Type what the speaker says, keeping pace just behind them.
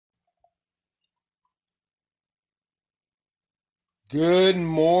Good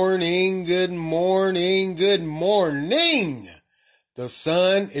morning, good morning, good morning. The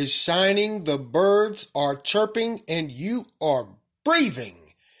sun is shining, the birds are chirping, and you are breathing.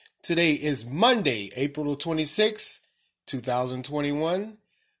 Today is Monday, April 26, 2021.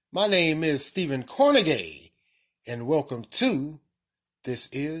 My name is Stephen Cornegay, and welcome to This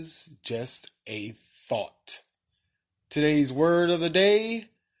Is Just a Thought. Today's word of the day,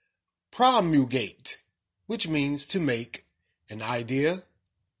 promulgate, which means to make an idea,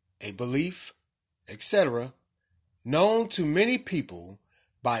 a belief, etc., known to many people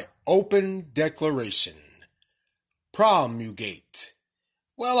by open declaration. Promulgate.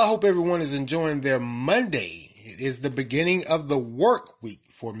 Well, I hope everyone is enjoying their Monday. It is the beginning of the work week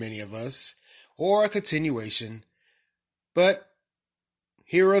for many of us, or a continuation. But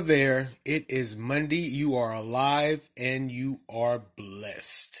here or there, it is Monday. You are alive and you are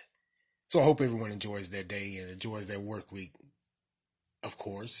blessed. So I hope everyone enjoys their day and enjoys their work week, of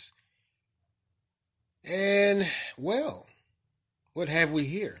course. And, well, what have we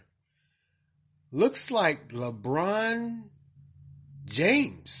here? Looks like LeBron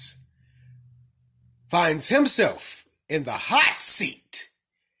James finds himself in the hot seat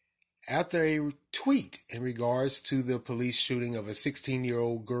after a tweet in regards to the police shooting of a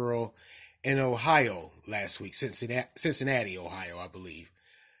 16-year-old girl in Ohio last week, Cincinnati, Ohio, I believe.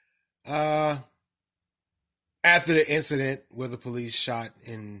 After the incident where the police shot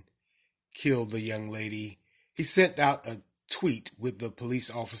and killed the young lady, he sent out a tweet with the police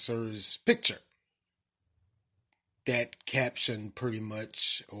officer's picture. That caption pretty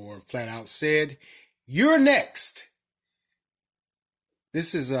much, or flat out said, "You're next."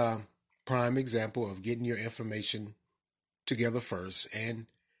 This is a prime example of getting your information together first and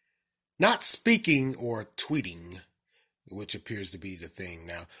not speaking or tweeting, which appears to be the thing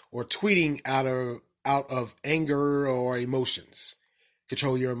now, or tweeting out of anger or emotions.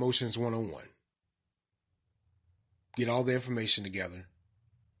 Control your emotions 101. Get all the information together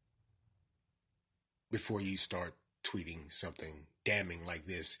before you start tweeting something damning like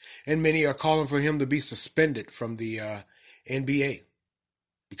this. And many are calling for him to be suspended from the NBA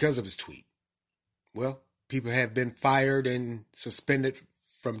because of his tweet. Well, people have been fired and suspended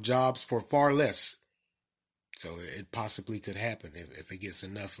from jobs for far less. So it possibly could happen if it gets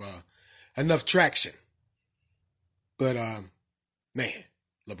enough traction. But man,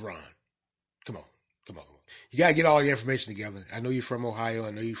 LeBron, come on. You gotta get all your information together. I know you're from Ohio.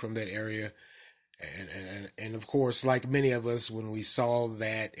 I know you're from that area. And of course, like many of us, when we saw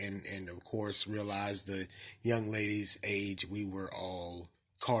that and of course realized the young lady's age, we were all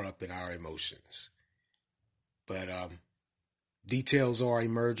caught up in our emotions. But details are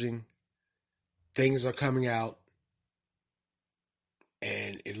emerging. Things are coming out.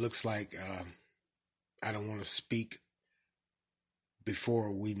 And it looks like I don't want to speak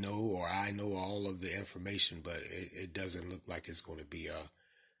before we know or I know all of the information, but it doesn't look like it's going to be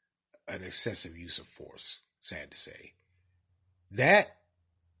an excessive use of force, sad to say. That,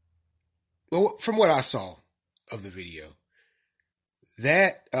 well, from what I saw of the video,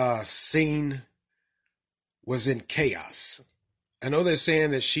 that scene was in chaos. I know they're saying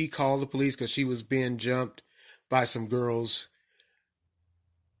that she called the police because she was being jumped by some girls.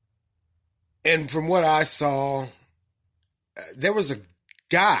 And from what I saw, there was a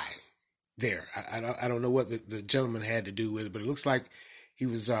guy there. I don't know what the gentleman had to do with it, but it looks like he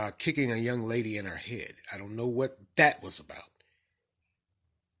was kicking a young lady in her head. I don't know what that was about.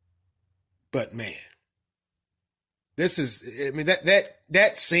 But man,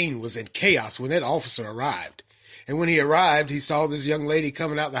 that scene was in chaos when that officer arrived. And when he arrived, he saw this young lady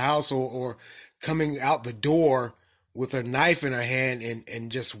coming out the house or coming out the door with her knife in her hand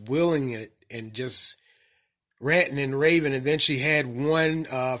and just willing it and just ranting and raving. And then she had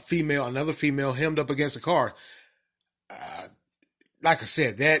another female hemmed up against the car. Like I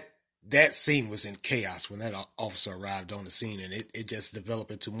said, that scene was in chaos when that officer arrived on the scene, and it just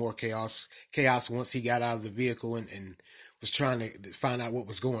developed into more chaos once he got out of the vehicle and was trying to find out what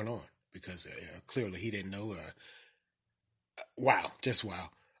was going on, because clearly he didn't know. Wow.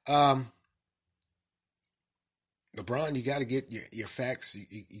 LeBron, you got to get your facts.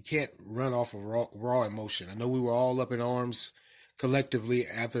 You can't run off of raw emotion. I know we were all up in arms collectively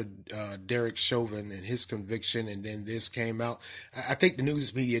after Derek Chauvin and his conviction, and then this came out. I think the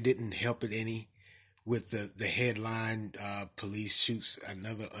news media didn't help it any with the headline, police shoots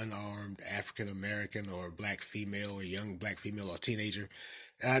another unarmed African-American or black female or young black female or teenager.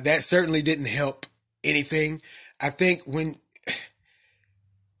 That certainly didn't help anything. I think when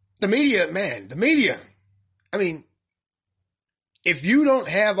the media, I mean, if you don't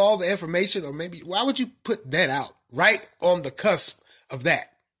have all the information, or maybe why would you put that out right on the cusp of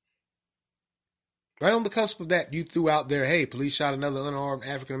that. Right on the cusp of that, you threw out there, hey, police shot another unarmed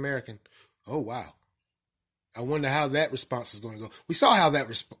African American. Oh, wow. I wonder how that response is going to go. We saw how that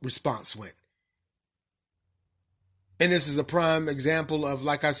response went. And this is a prime example of,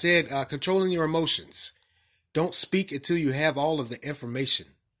 like I said, controlling your emotions. Don't speak until you have all of the information.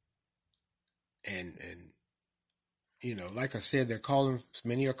 And like I said,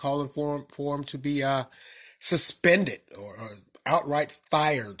 many are calling for him to be suspended or outright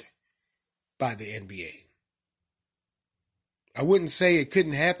fired by the NBA. I wouldn't say it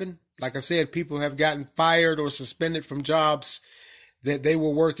couldn't happen. Like I said, people have gotten fired or suspended from jobs that they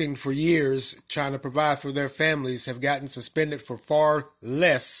were working for years trying to provide for their families, have gotten suspended for far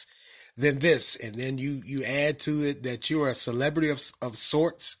less than this. And then you add to it that you're a celebrity of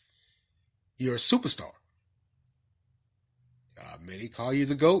sorts. You're a superstar. Many call you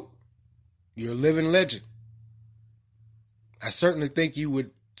the GOAT. You're a living legend. I certainly think you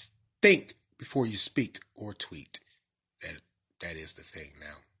would think before you speak or tweet. That is the thing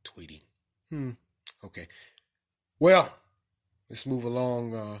now, tweeting. Okay. Well, let's move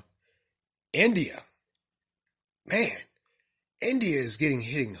along. India. Man, India is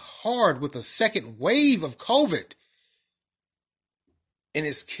hitting hard with a second wave of COVID. And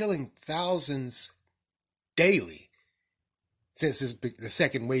it's killing thousands daily since the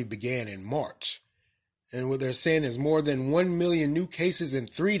second wave began in March. And what they're saying is more than 1 million new cases in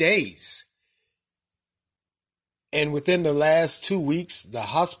 3 days. And within the last 2 weeks, the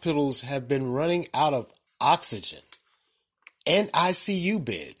hospitals have been running out of oxygen and ICU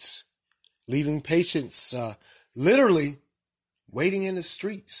beds, leaving patients literally waiting in the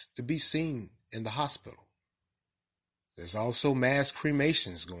streets to be seen in the hospital. There's also mass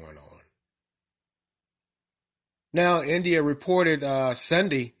cremations going on. Now, India reported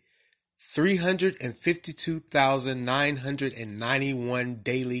Sunday 352,991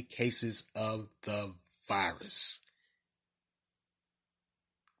 daily cases of the virus.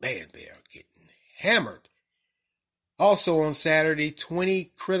 Man, they are getting hammered. Also on Saturday,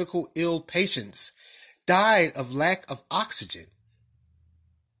 20 critical ill patients died of lack of oxygen.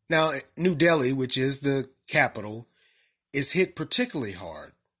 Now, New Delhi, which is the capital, is hit particularly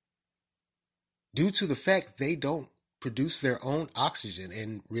hard due to the fact they don't produce their own oxygen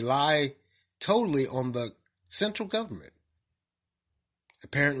and rely totally on the central government.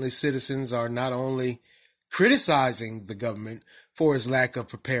 Apparently, citizens are not only criticizing the government for its lack of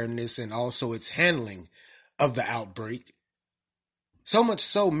preparedness and also its handling of the outbreak. So much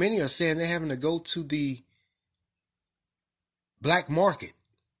so, many are saying they're having to go to the black market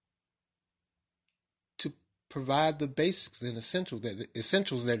to provide the basics and essentials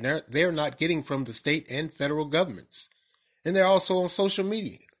that they're not getting from the state and federal governments. And they're also on social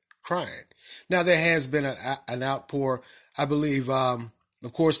media crying. Now, there has been an outpour. I believe, of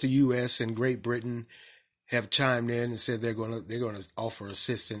course, the U.S. and Great Britain have chimed in and said they're going to offer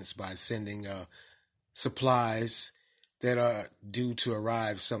assistance by sending supplies that are due to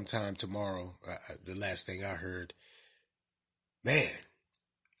arrive sometime tomorrow. The last thing I heard, man,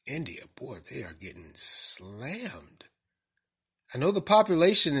 India, boy, they are getting slammed. I know the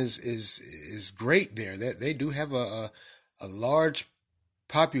population is great there. They do have a large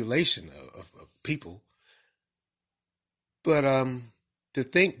population of people, but to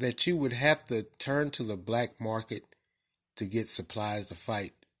think that you would have to turn to the black market to get supplies to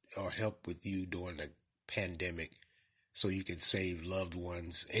fight or help with you during the pandemic so you can save loved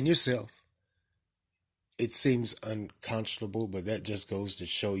ones and yourself, it seems unconscionable, but that just goes to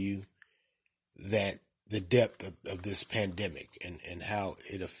show you that the depth of this pandemic and how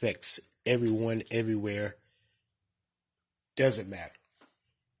it affects everyone everywhere doesn't matter.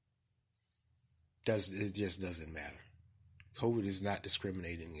 It just doesn't matter. COVID is not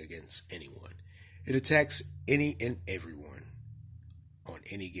discriminating against anyone. It attacks any and everyone on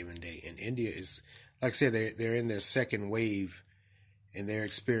any given day. And India is, like I said, they're in their second wave, and they're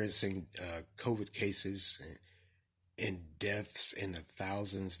experiencing COVID cases and deaths in the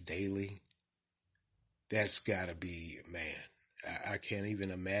thousands daily. That's got to be, man, I can't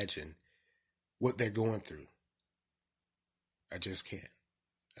even imagine what they're going through. I just can't.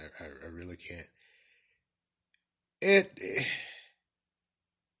 I really can't. It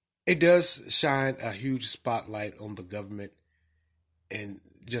does shine a huge spotlight on the government, and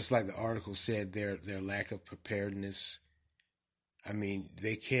just like the article said, their lack of preparedness. I mean,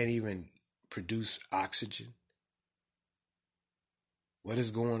 they can't even produce oxygen. What is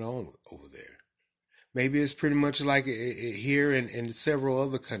going on over there? Maybe it's pretty much like here in several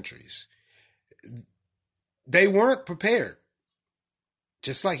other countries. They weren't prepared,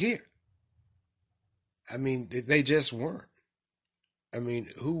 just like here. I mean, they just weren't. I mean,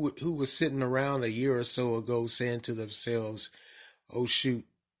 who was sitting around a year or so ago saying to themselves, "Oh shoot,"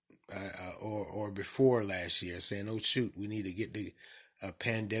 or before last year, saying, "Oh shoot, we need to get a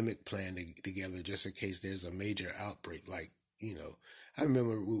pandemic plan together just in case there's a major outbreak." Like, you know, I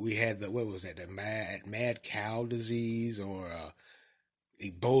remember we had what was that, the mad cow disease or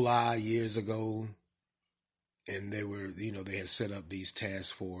Ebola years ago, and they were, they had set up these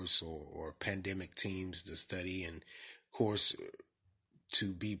task force or pandemic teams to study and, of course,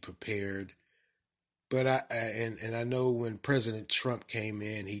 to be prepared. But and I know when President Trump came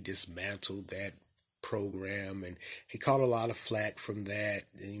in, he dismantled that program, and he caught a lot of flack from that.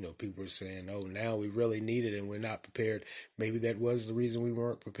 And, people were saying, "Oh, now we really need it, and we're not prepared." Maybe that was the reason we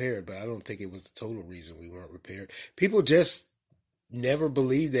weren't prepared, but I don't think it was the total reason we weren't prepared. People just never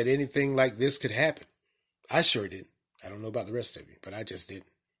believed that anything like this could happen. I sure didn't. I don't know about the rest of you, but I just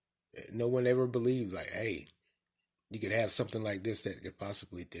didn't. No one ever believed, like, hey, you could have something like this that could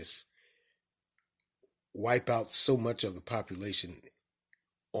possibly just wipe out so much of the population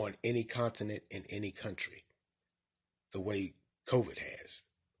on any continent in any country the way COVID has.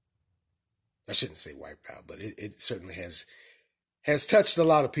 I shouldn't say wiped out, but it certainly has touched a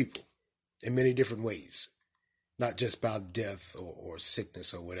lot of people in many different ways, not just by death or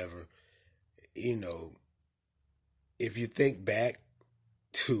sickness or whatever. You know, if you think back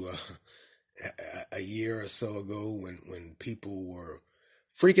to a year or so ago when people were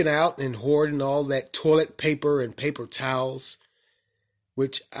freaking out and hoarding all that toilet paper and paper towels,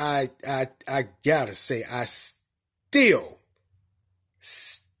 which I gotta say, I still,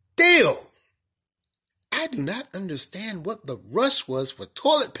 I do not understand what the rush was for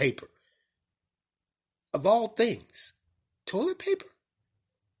toilet paper. Of all things, toilet paper?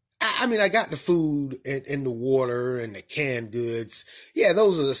 I mean, I got the food and the water and the canned goods. Yeah,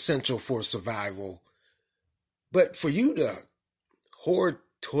 those are essential for survival. But for you to hoard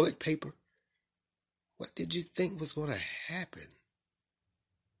toilet paper, what did you think was going to happen?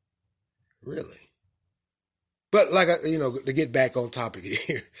 Really? But like, to get back on topic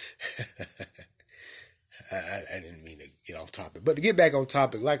here, I didn't mean to get off topic, but to get back on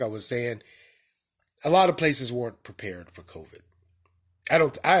topic, like I was saying, a lot of places weren't prepared for COVID.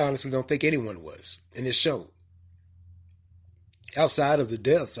 I honestly don't think anyone was, and it showed. Outside of the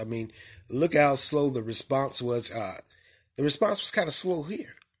deaths, I mean, look how slow the response was. The response was kind of slow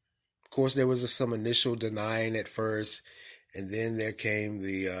here. Of course, there was some initial denying at first, and then there came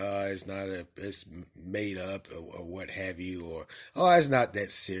the it's made up or what have you, or it's not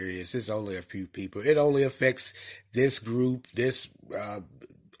that serious. It's only a few people. It only affects this group, this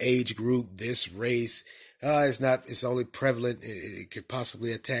age group, this race. It's not. It's only prevalent. It could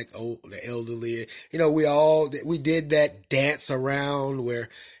possibly attack the elderly. We did that dance around where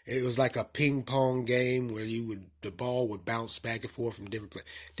it was like a ping pong game where the ball would bounce back and forth from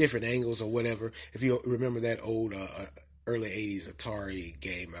different angles or whatever. If you remember that old early '80s Atari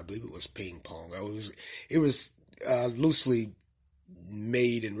game, I believe it was ping pong. It was loosely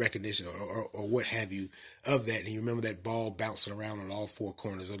made in recognition or what have you of that. And you remember that ball bouncing around on all four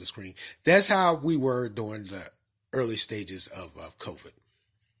corners of the screen. That's how we were during the early stages of COVID,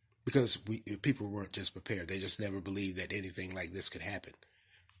 because people weren't just prepared. They just never believed that anything like this could happen.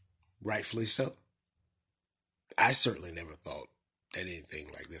 Rightfully so. I certainly never thought that anything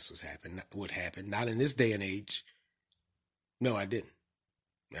like this would happen. Not in this day and age. No, I didn't.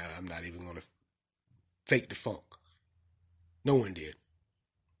 I'm not even going to fake the funk. No one did.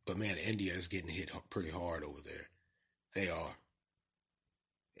 But man, India is getting hit pretty hard over there. They are.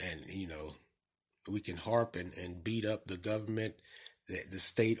 And, we can harp and beat up the government, the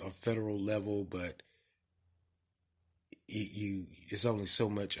state or federal level, but it's only so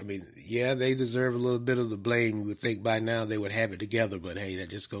much. I mean, yeah, they deserve a little bit of the blame. You would think by now they would have it together, but hey, that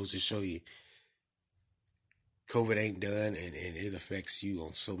just goes to show you COVID ain't done, and it affects you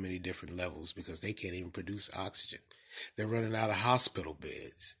on so many different levels because they can't even produce oxygen. They're running out of hospital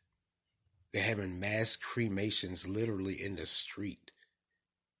beds. They're having mass cremations literally in the street.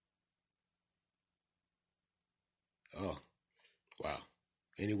 Oh, wow.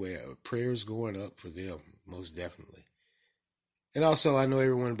 Anyway, prayers going up for them, most definitely. And also, I know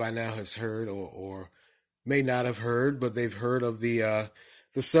everyone by now has heard or may not have heard, but they've heard of the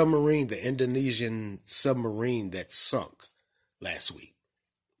submarine, the Indonesian submarine that sunk last week.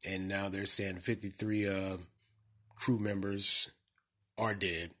 And now they're saying 53 crew members are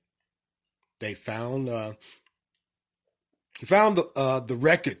dead. They found the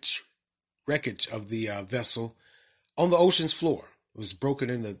wreckage of the vessel on the ocean's floor. It was broken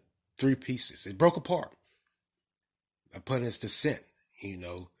into three pieces. It broke apart upon its descent.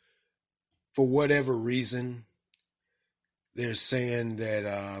 For whatever reason, They're saying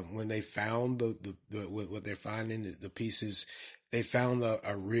that when they found what they're finding, the pieces, they found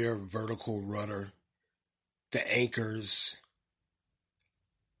a rear vertical rudder, the anchors,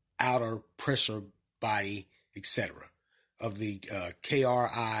 outer pressure body, etc. of the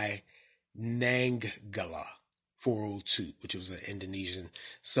KRI Nanggala 402, which was an Indonesian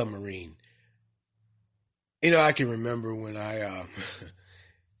submarine. I can remember when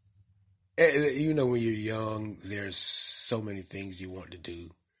when you're young, there's so many things you want to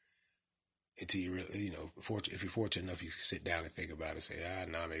do until you really, if you're fortunate enough, you can sit down and think about it and say,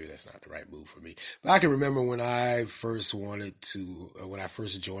 no, maybe that's not the right move for me. But I can remember when I first when I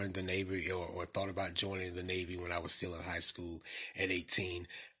first joined the Navy or thought about joining the Navy when I was still in high school at 18.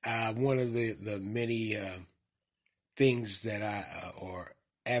 One of the many things that or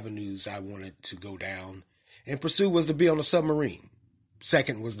avenues I wanted to go down and pursue was to be on a submarine.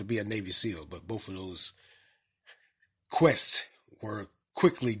 Second was to be a Navy SEAL, but both of those quests were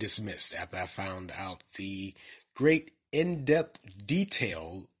quickly dismissed after I found out the great in-depth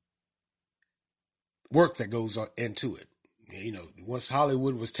detail work that goes into it. Once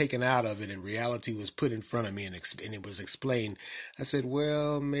Hollywood was taken out of it and reality was put in front of me and it was explained, I said,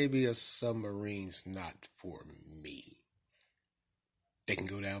 well, maybe a submarine's not for me. They can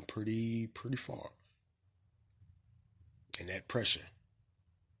go down pretty far. And that pressure.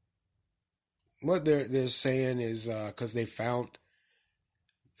 What they're saying is because they found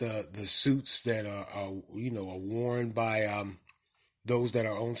the suits that are worn by those that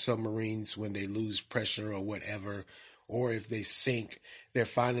are on submarines when they lose pressure or whatever, or if they sink, they're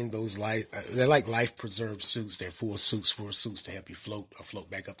finding those they're like life preserve suits. They're full suits to help you float or float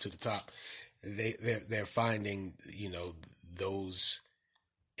back up to the top. They're finding those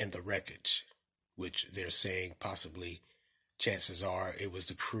in the wreckage, which they're saying possibly chances are it was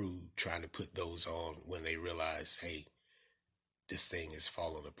the crew trying to put those on when they realized, hey, this thing is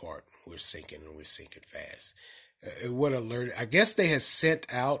falling apart. We're sinking and we're sinking fast. What alert? I guess they had sent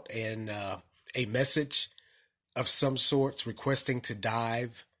out a message of some sorts requesting to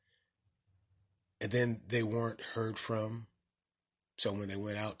dive, and then they weren't heard from. So when they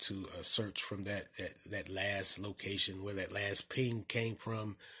went out to search from that last location where that last ping came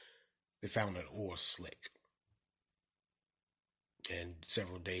from, they found an oar slick. And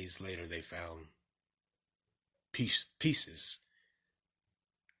several days later, they found pieces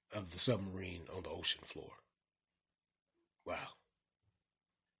of the submarine on the ocean floor. Wow.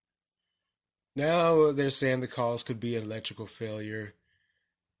 Now they're saying the cause could be electrical failure,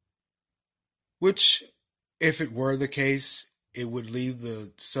 which, if it were the case, it would leave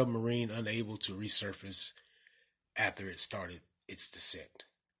the submarine unable to resurface after it started its descent.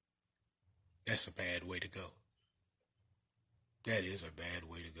 That's a bad way to go. That is a bad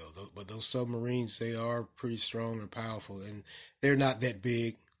way to go. But those submarines, they are pretty strong and powerful, and they're not that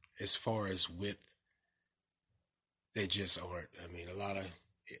big as far as width. They just aren't. I mean,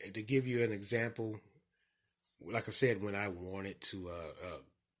 to give you an example, like I said, when I wanted to,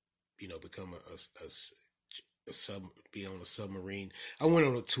 become be on a submarine, I went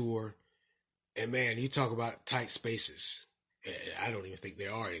on a tour, and man, you talk about tight spaces. I don't even think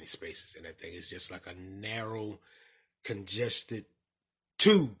there are any spaces in that thing. It's just like a narrow, congested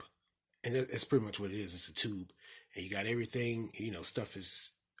tube, and that's pretty much what it is. It's a tube, and you got everything. Stuff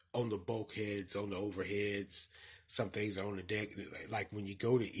is on the bulkheads, on the overheads. Some things are on the deck. Like when you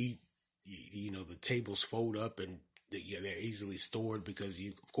go to eat, the tables fold up and they're easily stored because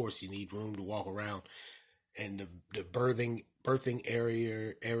of course, you need room to walk around. And the berthing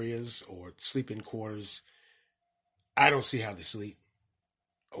areas or sleeping quarters, I don't see how they sleep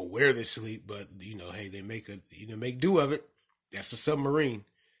or where they sleep, but hey, they make do of it. That's a submarine,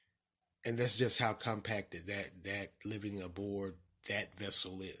 and that's just how compacted that living aboard that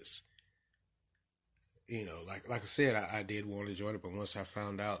vessel is. Like I said, I did want to join it, but once I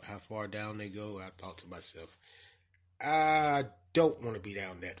found out how far down they go, I thought to myself, I don't want to be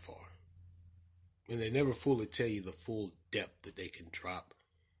down that far. And they never fully tell you the full depth that they can drop.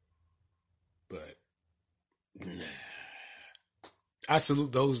 But nah. I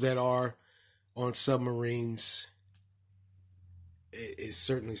salute those that are on submarines. It's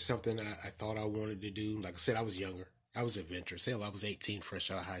certainly something I thought I wanted to do. Like I said, I was younger. I was adventurous. Hell, I was 18,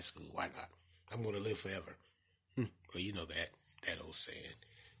 fresh out of high school. Why not? I'm going to live forever. Well, you know that old saying.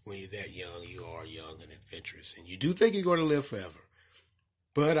 When you're that young, you are young and adventurous. And you do think you're going to live forever.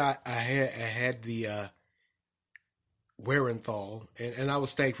 But I had the wherewithal, and I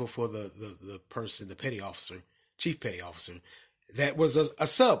was thankful for the person, the petty officer, chief petty officer, that was a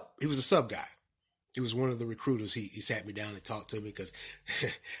sub. He was a sub guy. He was one of the recruiters. He sat me down and talked to me because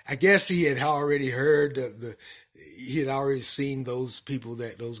I guess he had already heard he had already seen those people,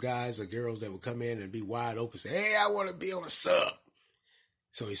 that those guys or girls that would come in and be wide open, say, "Hey, I want to be on a sub."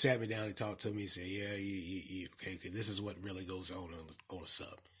 So he sat me down, he talked to me, he said, "Yeah, okay, this is what really goes on a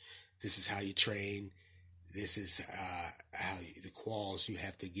sub. This is how you train. This is the quals you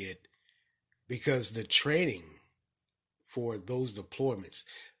have to get, because the training for those deployments,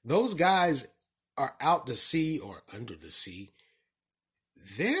 those guys are out to sea or under the sea.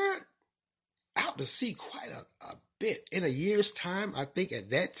 They're out to sea quite a bit. In a year's time, I think at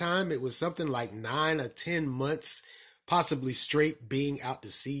that time it was something like 9 or 10 months, possibly straight, being out to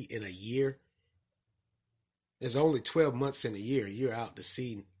sea in a year. There's only 12 months in a year. You're out to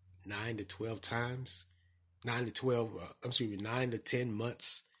sea 9 to 12 times. 9 to 12, 9 to 10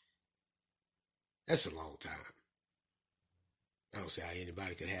 months. That's a long time. I don't see how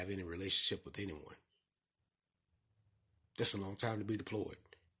anybody could have any relationship with anyone. That's a long time to be deployed,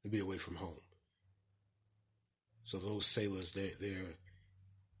 to be away from home. So those sailors, they're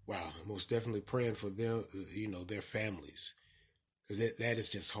wow, most definitely praying for them, their families, because that is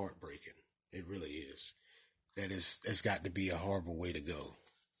just heartbreaking. It really is. That's got to be a horrible way to go.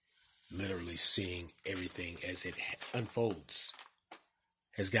 Literally seeing everything as it unfolds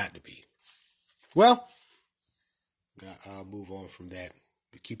has got to be. Well, I'll move on from that.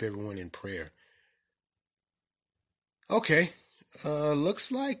 Keep everyone in prayer. Okay,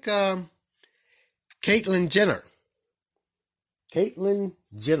 looks like Caitlyn Jenner. Caitlyn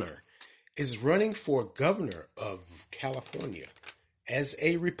Jenner is running for governor of California as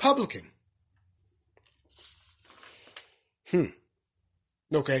a Republican.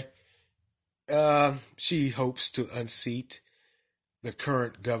 Okay. She hopes to unseat the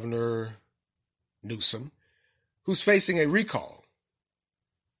current governor, Newsom, who's facing a recall.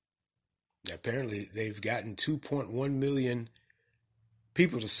 Apparently, they've gotten 2.1 million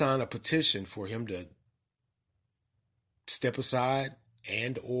people to sign a petition for him to step aside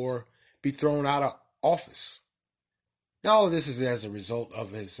and or be thrown out of office. Now, all of this is as a result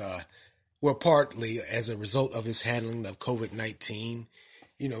of his, partly as a result of his handling of COVID-19.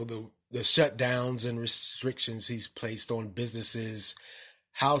 The shutdowns and restrictions he's placed on businesses,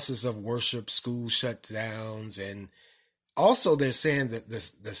 houses of worship, school shutdowns, and also they're saying that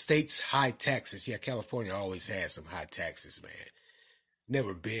the state's high taxes. Yeah, California always had some high taxes, man.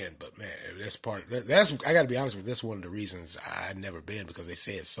 Never been, but man, that's I got to be honest with you, that's one of the reasons I've never been, because they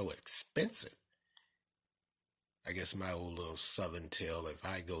say it's so expensive. I guess my old little southern tale, if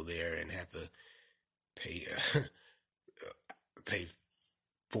I go there and have to pay pay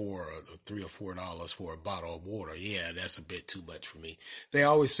 $3 or $4 for a bottle of water, yeah, that's a bit too much for me. They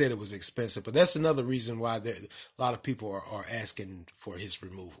always said it was expensive, but that's another reason why a lot of people are asking for his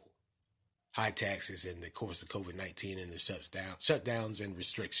removal. High taxes and, of course, the COVID-19 and the shutdowns and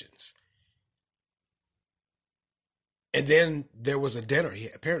restrictions. And then there was a dinner.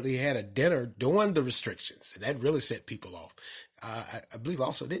 He had a dinner during the restrictions, and that really set people off. I believe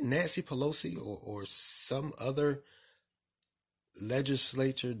also, didn't Nancy Pelosi or some other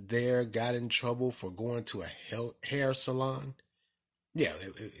legislature there got in trouble for going to a hair salon? Yeah,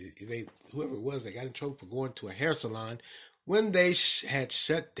 whoever it was, they got in trouble for going to a hair salon when they had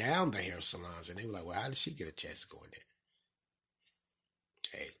shut down the hair salons, and they were like, "Well, how did she get a chance to go in there?"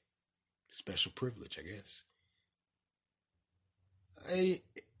 Hey, special privilege, I guess.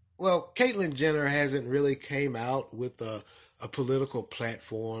 Well, Caitlyn Jenner hasn't really came out with a political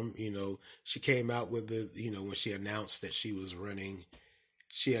platform. She came out with when she announced that she was running,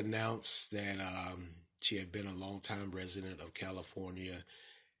 she announced that she had been a longtime resident of California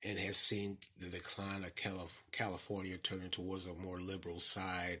and has seen the decline of California turning towards a more liberal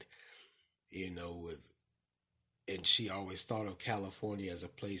side, and she always thought of California as a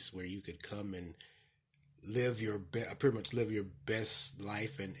place where you could come and pretty much live your best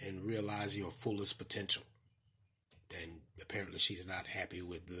life and realize your fullest potential. And apparently she's not happy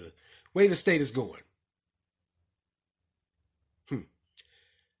with the way the state is going.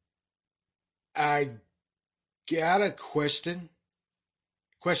 I got a question,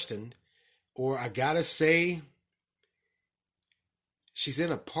 or I gotta say, she's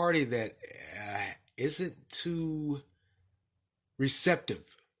in a party that isn't too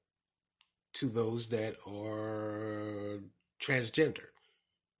receptive to those that are transgender.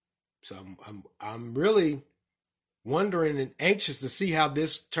 So I'm really wondering and anxious to see how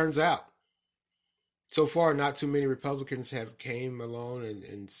this turns out. So far, not too many Republicans have came along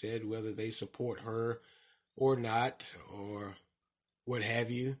and said whether they support her or not, or what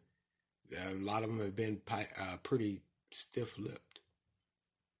have you. A lot of them have been pretty stiff-lipped.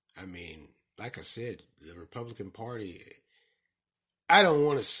 I mean, like I said, the Republican Party, I don't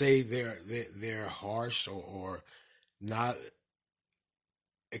want to say they're harsh or not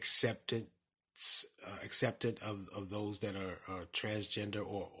accepted accepted of those that are transgender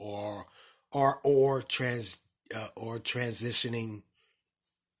or trans or transitioning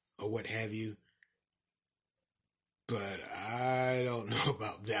or what have you. But I don't know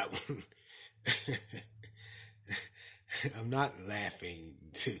about that one. I'm not laughing.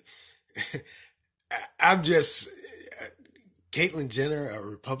 I'm just Caitlyn Jenner, a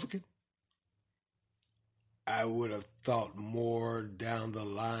Republican. I would have thought more down the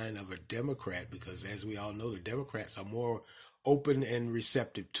line of a Democrat because, as we all know, the Democrats are more open and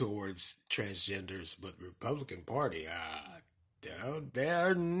receptive towards transgenders, but the Republican Party,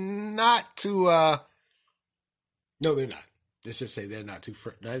 they're not too. No, they're not. Let's just say they're not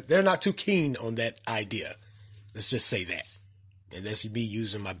too keen on that idea. Let's just say that, and that's me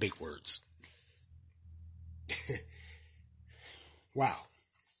using my big words. Wow,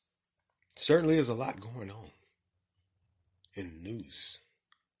 certainly is a lot going on in the news.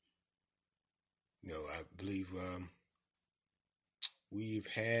 I believe we've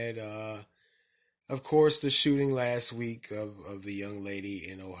had, of course, the shooting last week of the young lady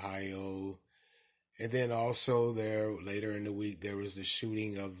in Ohio. And then also there later in the week, there was the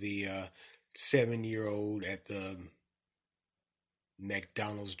shooting of the 7-year-old at the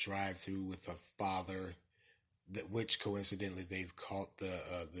McDonald's drive-through with a father, which coincidentally they've caught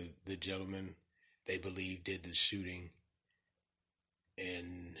the gentleman they believe did the shooting.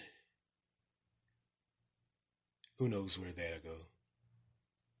 And who knows where that'll go.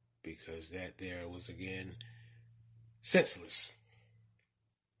 Because that there was, again, senseless.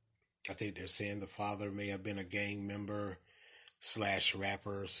 I think they're saying the father may have been a gang member /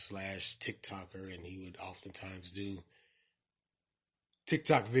 rapper / TikToker, and he would oftentimes do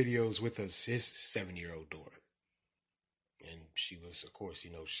TikTok videos with his 7-year-old daughter. And she was, of course,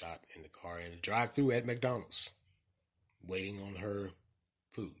 shot in the car in a drive-thru at McDonald's, waiting on her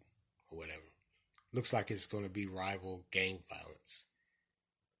food or whatever. Looks like it's going to be rival gang violence.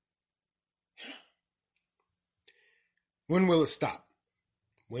 When will it stop?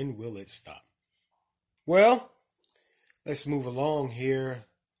 When will it stop? Well, let's move along here.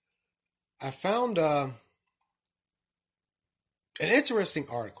 I found an interesting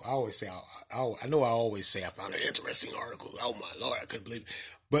article. I always say, I know I always say I found an interesting article. Oh my Lord, I couldn't believe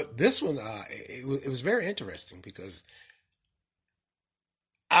it. But this one, it was very interesting because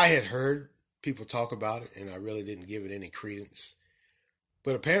I had heard people talk about it and I really didn't give it any credence.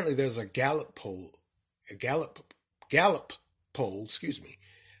 But apparently there's a Gallup poll, a Gallup poll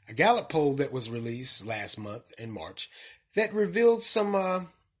that was released last month in March that revealed some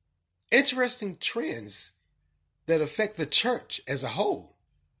interesting trends that affect the church as a whole.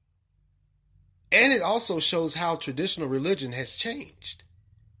 And it also shows how traditional religion has changed.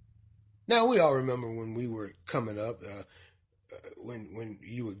 Now, we all remember when we were coming up, when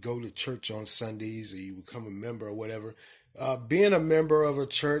you would go to church on Sundays or you become a member or whatever, being a member of a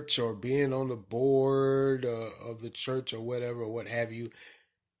church or being on the board of the church or whatever or what have you,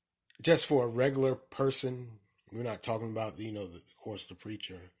 just for a regular person, we're not talking about, of course, the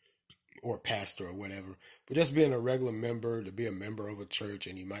preacher or pastor or whatever, but just being a regular member, to be a member of a church,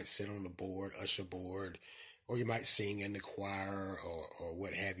 and you might sit on the board, usher board, or you might sing in the choir or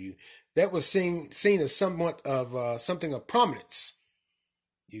what have you. That was seen as somewhat of something of prominence.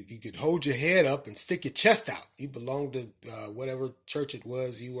 You could hold your head up and stick your chest out. You belonged to whatever church it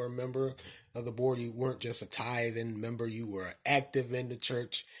was. You were a member of the board. You weren't just a tithing member. You were active in the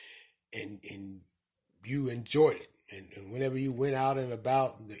church, and you enjoyed it. And whenever you went out and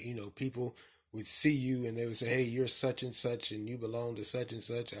about, people would see you and they would say, "Hey, you're such and such, and you belong to such and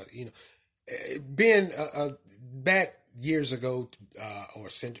such." Being back years ago or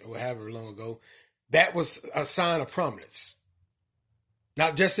however long ago, that was a sign of prominence.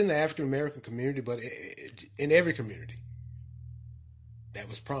 Not just in the African American community, but in every community. That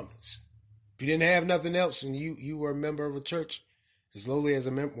was prominence. If you didn't have nothing else and you were a member of a church, as lowly as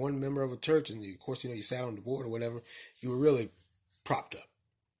one member of a church, and of course, you sat on the board or whatever, you were really propped up.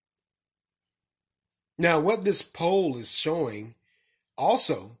 Now, what this poll is showing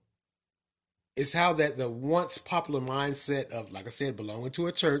also is how that the once popular mindset of, like I said, belonging to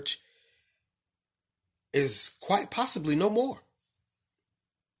a church is quite possibly no more.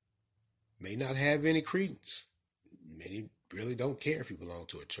 May not have any credence. Many really don't care if you belong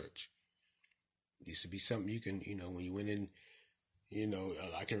to a church. It used to be something you can, when you went in,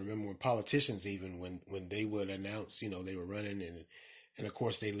 I can remember when politicians, even when they would announce, they were running and of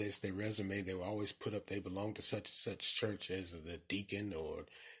course they list their resume, they would always put up they belong to such and such church as the deacon or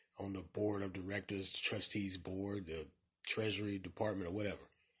on the board of directors, the trustees board, the Treasury Department or whatever.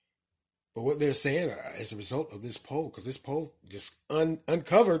 But what they're saying as a result of this poll, because this poll just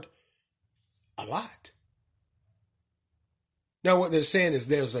uncovered a lot. Now, what they're saying is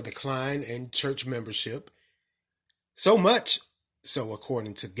there's a decline in church membership. So much so,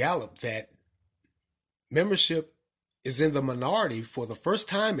 according to Gallup, that membership is in the minority for the first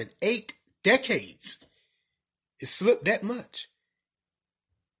time in 8 decades. It slipped that much.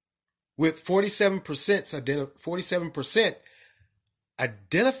 With 47%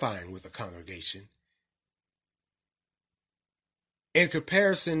 identifying with a congregation, in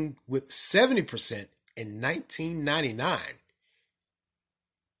comparison with 70% in 1999.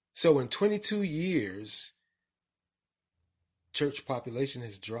 So in 22 years, church population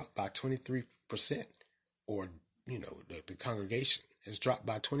has dropped by 23%, or, the congregation has dropped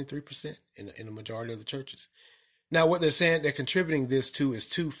by 23% in the majority of the churches. Now, what they're saying they're contributing this to is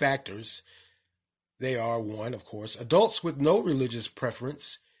 2 factors. They are, 1, of course, adults with no religious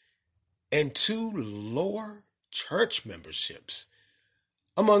preference, and 2, lower church memberships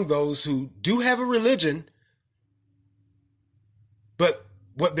among those who do have a religion, but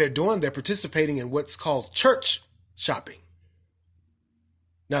what they're doing, they're participating in what's called church shopping.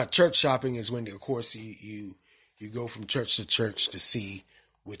 Now, church shopping is when, of course, you go from church to church to see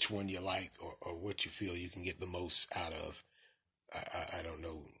which one you like or what you feel you can get the most out of. I don't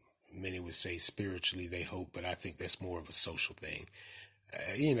know. Many would say spiritually they hope, but I think that's more of a social thing.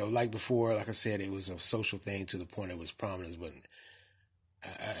 Like before, like I said, it was a social thing to the point it was prominent, but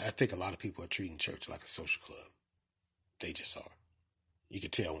I think a lot of people are treating church like a social club. They just are. You can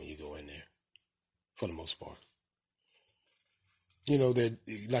tell when you go in there, for the most part. They're,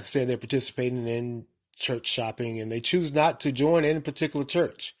 like I said, they're participating in church shopping, and they choose not to join any particular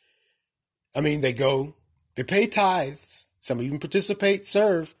church. I mean, they go, they pay tithes, some even participate,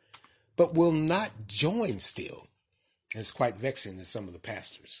 serve, but will not join still. And it's quite vexing to some of the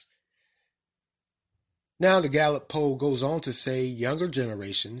pastors. Now, the Gallup poll goes on to say younger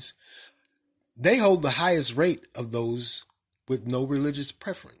generations, they hold the highest rate of those with no religious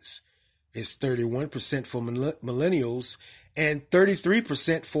preference. It's 31% for millennials and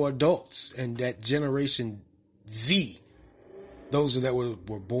 33% for adults. And that Generation Z, those that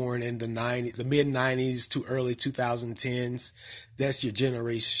were born in the mid-90s to early 2010s, that's your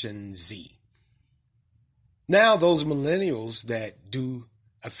Generation Z. Now, those millennials that do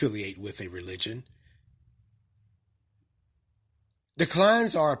affiliate with a religion,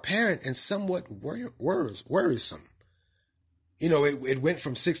 declines are apparent and somewhat worrisome. It went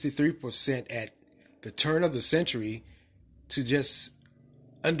from 63% at the turn of the century to just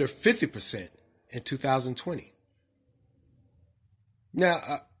under 50% in 2020. Now,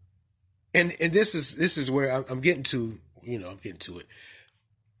 and this is where I'm getting to. I'm getting to it.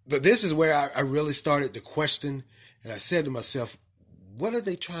 But this is where I really started to question, and I said to myself, what are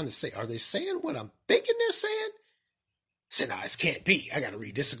they trying to say? Are they saying what I'm thinking they're saying? I said, no, this can't be. I got to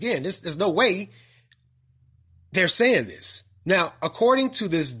read this again. There's no way they're saying this. Now, according to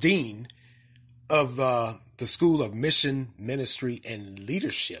this dean of the School of Mission, Ministry, and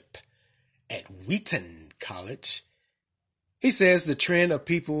Leadership at Wheaton College, he says the trend of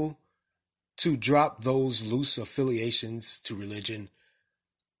people to drop those loose affiliations to religion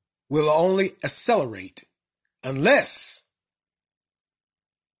will only accelerate unless,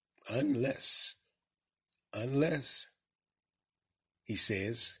 he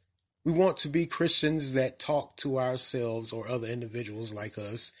says, we want to be Christians that talk to ourselves or other individuals like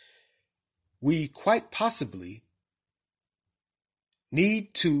us. We quite possibly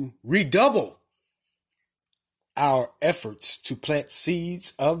need to redouble our efforts to plant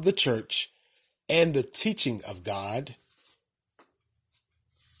seeds of the church and the teaching of God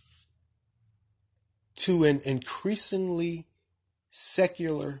to an increasingly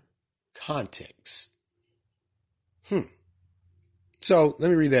secular context. So let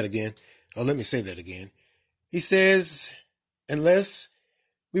me read that again, or let me say that again. He says, unless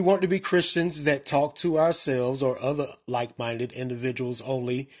we want to be Christians that talk to ourselves or other like-minded individuals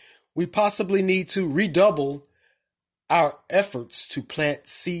only, we possibly need to redouble our efforts to plant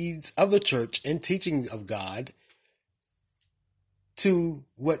seeds of the church and teaching of God to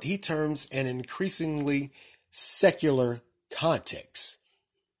what he terms an increasingly secular context.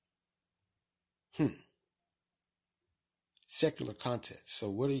 Secular context. So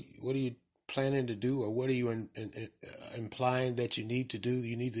what are you planning to do, or what are you implying that you need to do?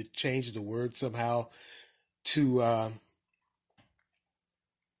 You need to change the word somehow to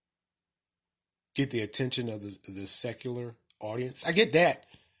get the attention of the secular audience. I get that.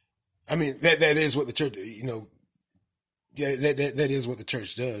 I mean, that is what the church, that is what the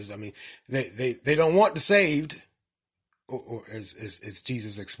church does. I mean, they don't want the saved. or as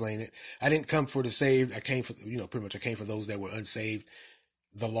Jesus explained it, I didn't come for the saved. I came for, pretty much I came for those that were unsaved,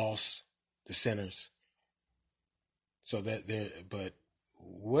 the lost, the sinners. So that there, but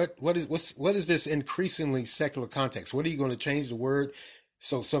what is this increasingly secular context? What are you going to change the word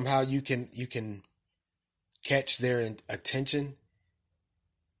so somehow you can catch their attention?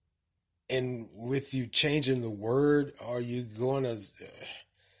 And with you changing the word, are you going to?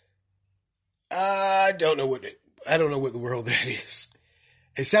 I don't know what the world that is.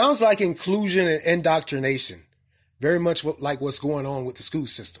 It sounds like inclusion and indoctrination, very much like what's going on with the school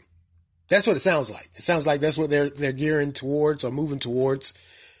system. That's what it sounds like. It sounds like that's what they're gearing towards or moving towards.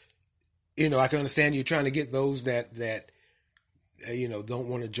 I can understand you trying to get those that don't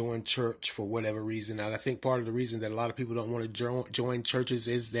want to join church for whatever reason. And I think part of the reason that a lot of people don't want to join churches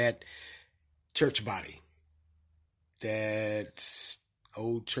is that church body, that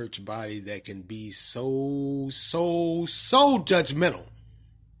old church body that can be so judgmental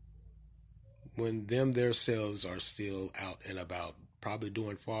when them themselves are still out and about, probably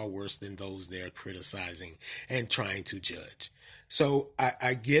doing far worse than those they're criticizing and trying to judge. So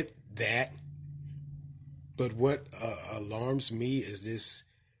I get that, but what alarms me is this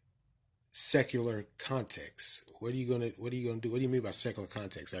secular context. What are you gonna do? What do you mean by secular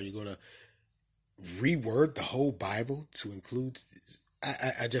context? Are you gonna reword the whole Bible to include?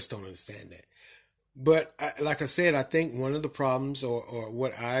 I just don't understand that. But like I said, I think one of the problems, or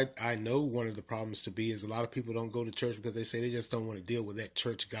what I know one of the problems to be, is a lot of people don't go to church because they say they just don't want to deal with that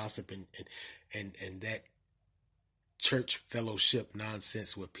church gossip and that church fellowship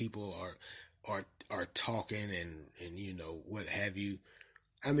nonsense where people are talking and what have you.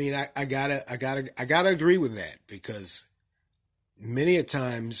 I mean, I gotta agree with that, because many a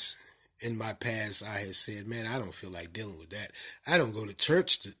times in my past, I had said, man, I don't feel like dealing with that. I don't go to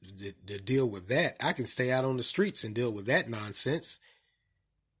church to deal with that. I can stay out on the streets and deal with that nonsense.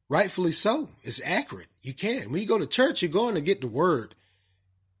 Rightfully so. It's accurate. You can. When you go to church, you're going to get the word.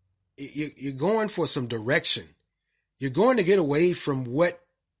 You're going for some direction. You're going to get away from what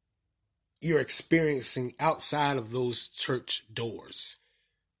you're experiencing outside of those church doors.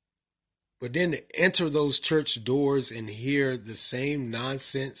 But then to enter those church doors and hear the same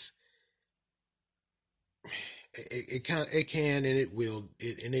nonsense, it can and it will,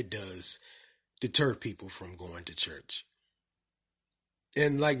 and it does deter people from going to church.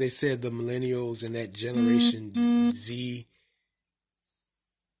 And like they said, the millennials and that generation Z,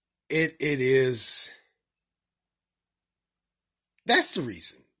 it is, that's the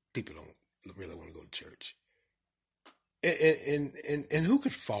reason people don't really want to go to church. And who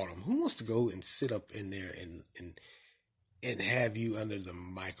could fault them? Who wants to go and sit up in there and have you under the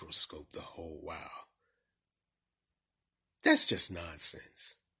microscope the whole while? That's just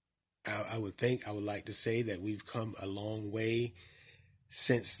nonsense. I would like to say that we've come a long way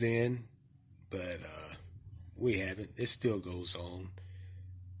since then, but we haven't. It still goes on.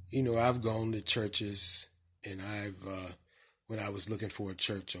 I've gone to churches, and when I was looking for a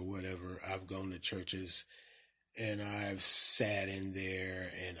church or whatever, I've gone to churches and I've sat in there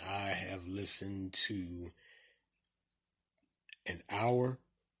and I have listened to an hour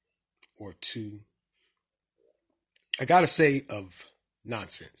or two, I gotta say, of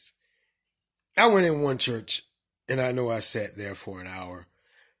nonsense. I went in one church and I know I sat there for an hour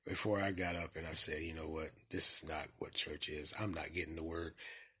before I got up and I said, you know what? This is not what church is. I'm not getting the word.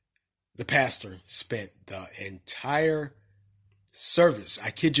 The pastor spent the entire service,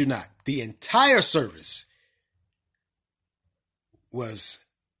 I kid you not, the entire service was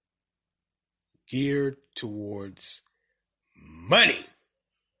geared towards money.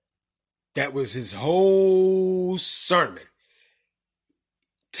 That was his whole sermon.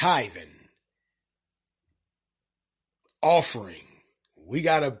 Tithing, offering. We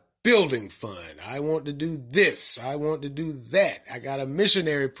got a building fund. I want to do this. I want to do that. I got a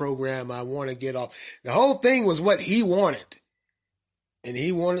missionary program I want to get off. The whole thing was what he wanted. And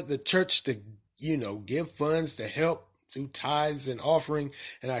he wanted the church to, give funds to help through tithes and offering.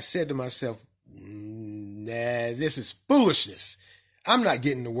 And I said to myself, nah, this is foolishness. I'm not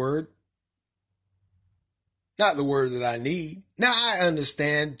getting the word. Not the word that I need. Now, I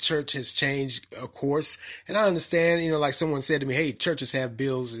understand church has changed, of course. And I understand, like someone said to me, hey, churches have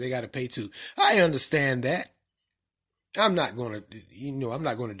bills they got to pay too. I understand that. I'm not going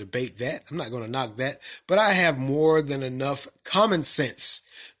to debate that. I'm not going to knock that. But I have more than enough common sense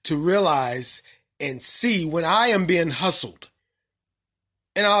to realize and see when I am being hustled.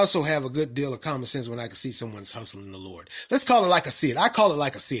 And I also have a good deal of common sense when I can see someone's hustling the Lord. Let's call it like I see it. I call it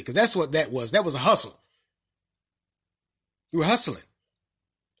like I see it because that's what that was. That was a hustle. You were hustling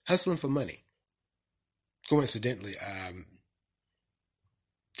for money. Coincidentally,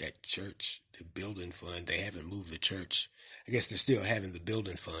 that church, the building fund, they haven't moved the church. I guess they're still having the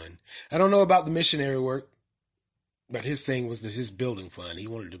building fund. I don't know about the missionary work, but his thing was his building fund. He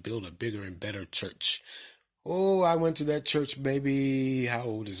wanted to build a bigger and better church. Oh, I went to that church maybe, how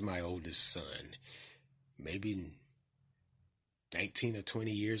old is my oldest son? Maybe 19 or 20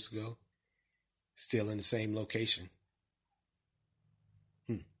 years ago. Still in the same location.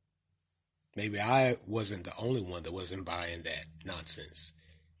 Maybe I wasn't the only one that wasn't buying that nonsense.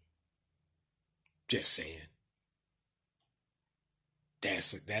 Just saying.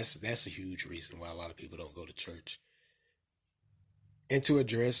 That's a huge reason why a lot of people don't go to church. And to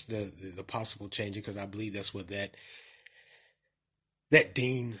address the possible changing, because I believe that's what that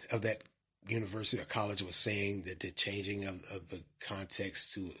dean of that university or college was saying, that the changing of the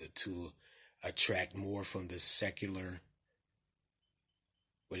context to attract more from the secular,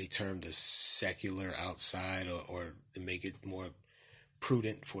 what he termed the secular outside, or to make it more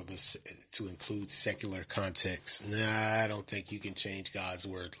prudent for this to include secular context. Nah, I don't think you can change God's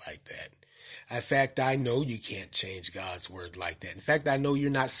word like that. In fact, I know you can't change God's word like that. In fact, I know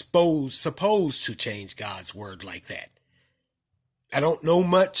you're not supposed to change God's word like that. I don't know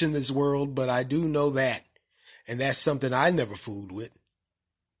much in this world, but I do know that. And that's something I never fooled with.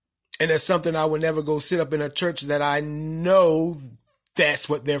 And that's something I would never go sit up in a church that I know that's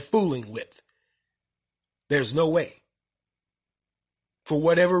what they're fooling with. There's no way. For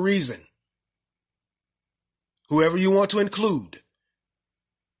whatever reason, whoever you want to include,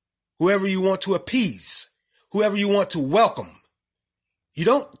 whoever you want to appease, whoever you want to welcome, you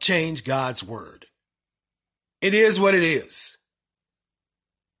don't change God's word. It is what it is.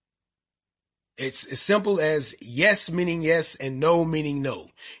 It's as simple as yes meaning yes and no meaning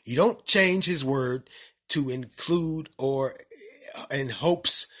no. You don't change his word to include or in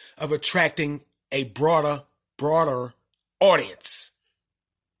hopes of attracting a broader audience.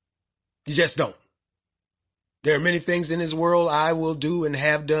 You just don't. There are many things in this world I will do and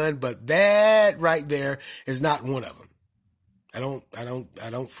have done, but that right there is not one of them. I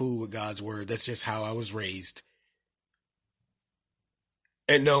don't fool with God's word. That's just how I was raised.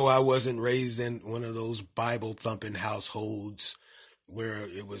 And no, I wasn't raised in one of those Bible thumping households where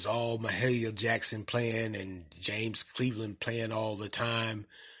it was all Mahalia Jackson playing and James Cleveland playing all the time.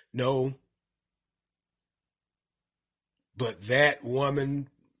 No. But that woman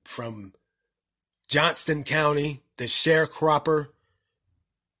from Johnston County, the sharecropper,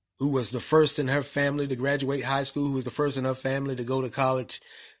 who was the first in her family to graduate high school, who was the first in her family to go to college,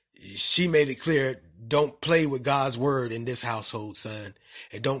 she made it clear, don't play with God's word in this household, son.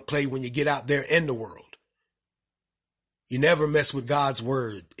 And don't play when you get out there in the world. You never mess with God's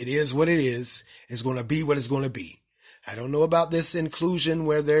word. It is what it is. It's going to be what it's going to be. I don't know about this inclusion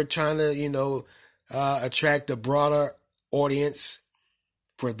where they're trying to, attract a broader audience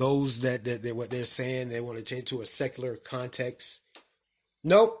for those that what they're saying, they want to change to a secular context.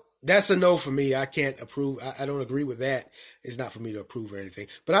 Nope. That's a no for me. I can't approve. I don't agree with that. It's not for me to approve or anything,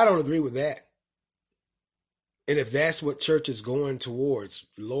 but I don't agree with that. And if that's what church is going towards,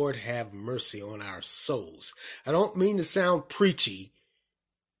 Lord have mercy on our souls. I don't mean to sound preachy,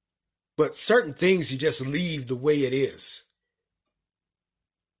 but certain things you just leave the way it is.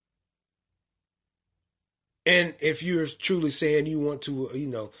 And if you're truly saying you want to,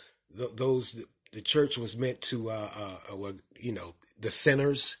 the church was meant to, the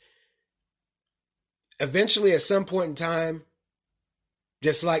sinners. Eventually, at some point in time,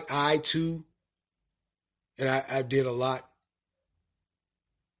 just like I too, and I did a lot,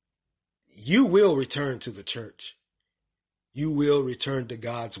 you will return to the church. You will return to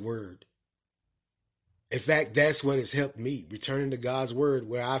God's word. In fact, that's what has helped me, returning to God's word,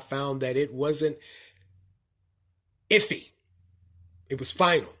 where I found that it wasn't iffy. It was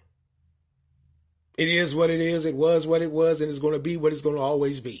final. It is what it is. It was what it was, and it's going to be what it's going to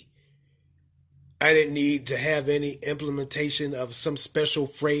always be. I didn't need to have any implementation of some special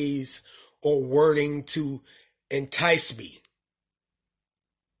phrase or wording to entice me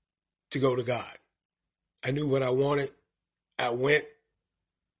to go to God. I knew what I wanted. I went,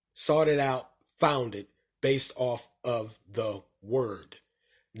 sought it out, found it based off of the word.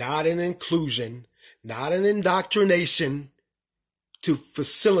 Not an inclusion, not an indoctrination to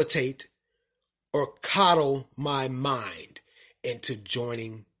facilitate or coddle my mind into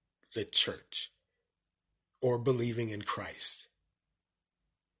joining the church or believing in Christ.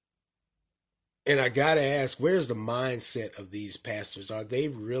 And I got to ask, where's the mindset of these pastors? Are they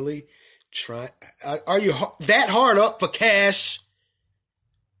really trying? Are you that hard up for cash?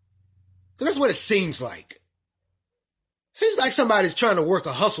 Because that's what it seems like. Seems like somebody's trying to work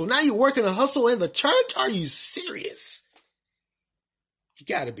a hustle. Now you're working a hustle in the church? Are you serious? You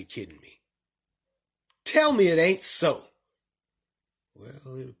gotta be kidding me. Tell me it ain't so.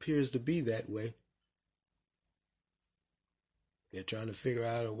 Well, it appears to be that way. They're trying to figure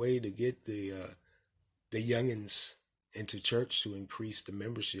out a way to get the youngins into church to increase the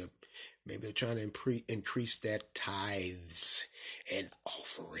membership. Maybe they're trying to increase that tithes and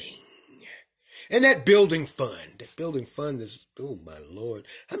offering. And that building fund. That building fund is, oh my Lord.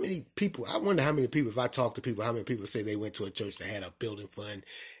 How many people, I wonder how many people, if I talk to people, how many people say they went to a church that had a building fund,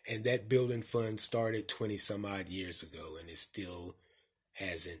 and that building fund started 20 some odd years ago and it still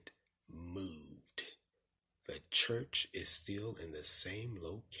hasn't moved. The church is still in the same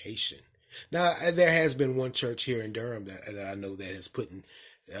location. Now, there has been one church here in Durham that I know that has put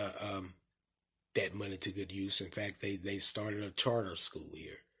that money to good use. In fact, they started a charter school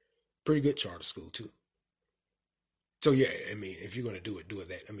here. Pretty good charter school, too. So, yeah, I mean, if you're going to do it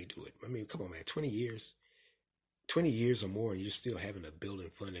that. I mean, do it. I mean, come on, man, 20 years. 20 years or more, and you're still having a building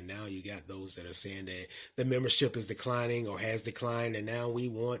fund, and now you got those that are saying that the membership is declining or has declined, and now we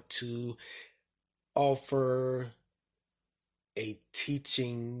want to offer a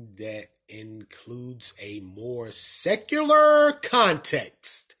teaching that includes a more secular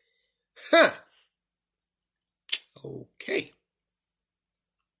context. Huh. Okay.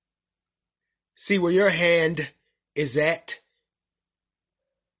 See where your hand is at?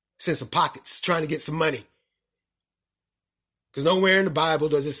 It's in some pockets, trying to get some money. Because nowhere in the Bible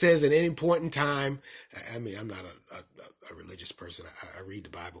does it says at any point in time, I mean, I'm not a religious person. I read the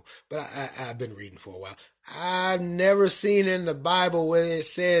Bible, but I've been reading for a while. I've never seen in the Bible where it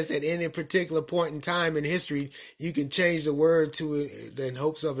says at any particular point in time in history, you can change the word to in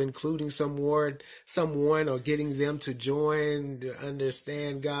hopes of including someone, or getting them to join, to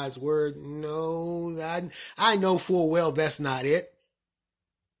understand God's word. No, I know full well that's not it.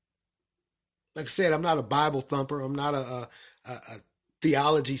 Like I said, I'm not a Bible thumper. I'm not a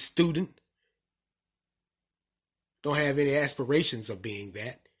theology student. Don't have any aspirations of being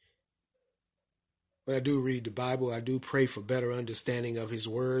that. When I do read the Bible, I do pray for better understanding of His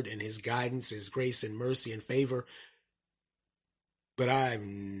word and His guidance, His grace and mercy and favor. But I've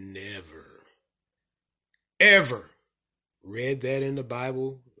never, ever read that in the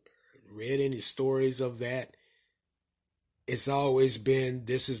Bible, read any stories of that. It's always been,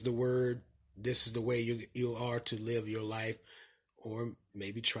 this is the word, this is the way you are to live your life, or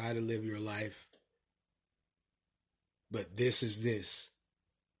maybe try to live your life. But this is this.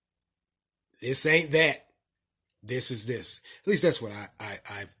 This ain't that. This is this. At least that's what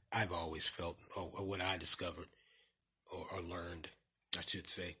I've always felt, or what I discovered, or learned, I should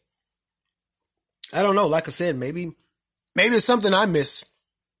say. I don't know. Like I said, maybe it's something I miss.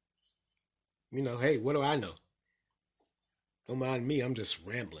 You know, hey, what do I know? Don't mind me. I'm just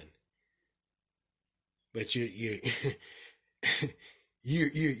rambling. But you're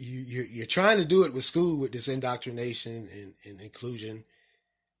trying to do it with school, with this indoctrination and inclusion.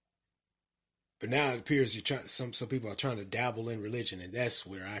 But now it appears some people are trying to dabble in religion, and that's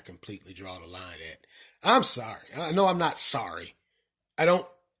where I completely draw the line at. I'm sorry. I know I'm not sorry. I don't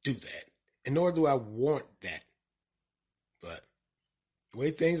do that, and nor do I want that. But the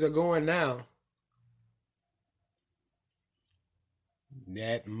way things are going now,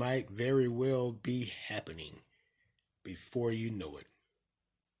 that might very well be happening before you know it.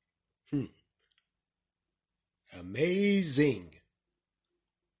 Amazing.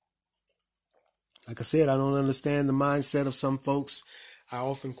 Like I said, I don't understand the mindset of some folks. I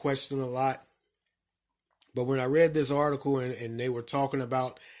often question a lot. But when I read this article and they were talking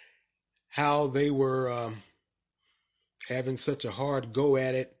about how they were having such a hard go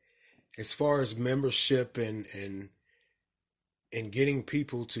at it as far as membership and getting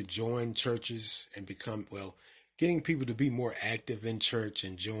people to join churches and getting people to be more active in church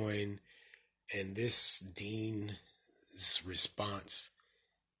and join, and this dean's response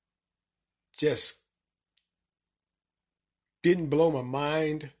just didn't blow my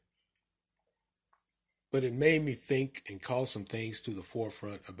mind, but it made me think and call some things to the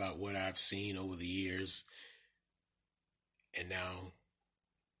forefront about what I've seen over the years and now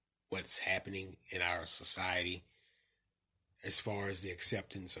what's happening in our society as far as the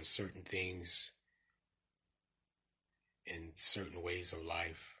acceptance of certain things in certain ways of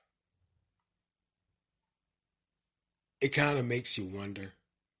life. It kind of makes you wonder,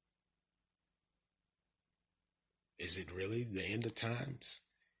 is it really the end of times?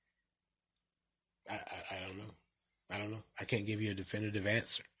 I don't know. I don't know. I can't give you a definitive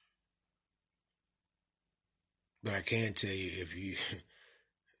answer. But I can tell you,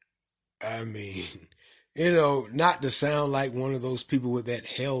 I mean, Not to sound like one of those people with that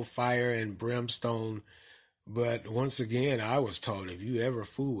hellfire and brimstone, but once again, I was taught if you ever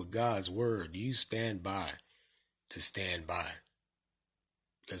fool with God's word, you stand by to stand by,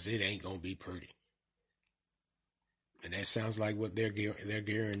 because it ain't gonna be pretty. And that sounds like what they're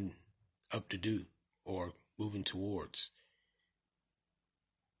gearing up to do or moving towards.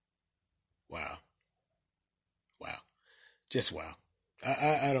 Wow, wow, just wow.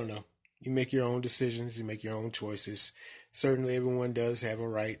 I don't know. You make your own decisions. You make your own choices. Certainly, everyone does have a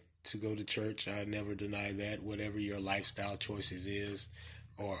right to go to church. I never deny that. Whatever your lifestyle choices is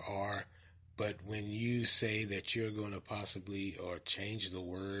or are. But when you say that you're going to possibly or change the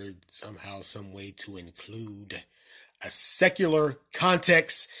word somehow, some way to include a secular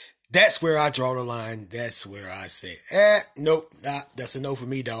context, that's where I draw the line. That's where I say, nope, nah, that's a no for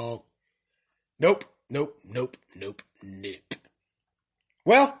me, dog. Nope, nope, nope, nope, nope.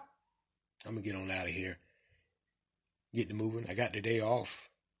 Well, I'm going to get on out of here. Get to moving. I got the day off.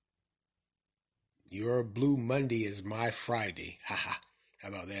 Your Blue Monday is my Friday. Haha. How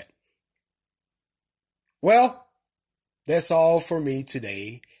about that? Well, that's all for me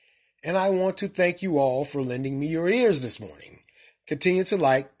today. And I want to thank you all for lending me your ears this morning. Continue to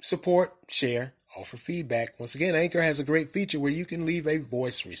like, support, share, offer feedback. Once again, Anchor has a great feature where you can leave a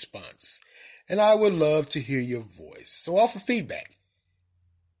voice response. And I would love to hear your voice. So offer feedback.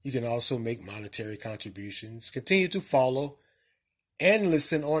 You can also make monetary contributions. Continue to follow and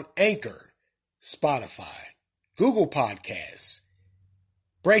listen on Anchor, Spotify, Google Podcasts,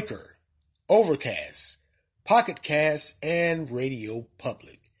 Breaker, Overcast, Pocket Cast, and Radio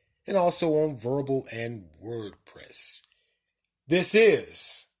Public, and also on Verbal and WordPress. This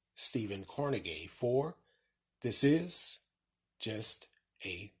is Stephen Cornegay for This Is Just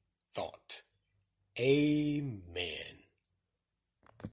a Thought. Amen.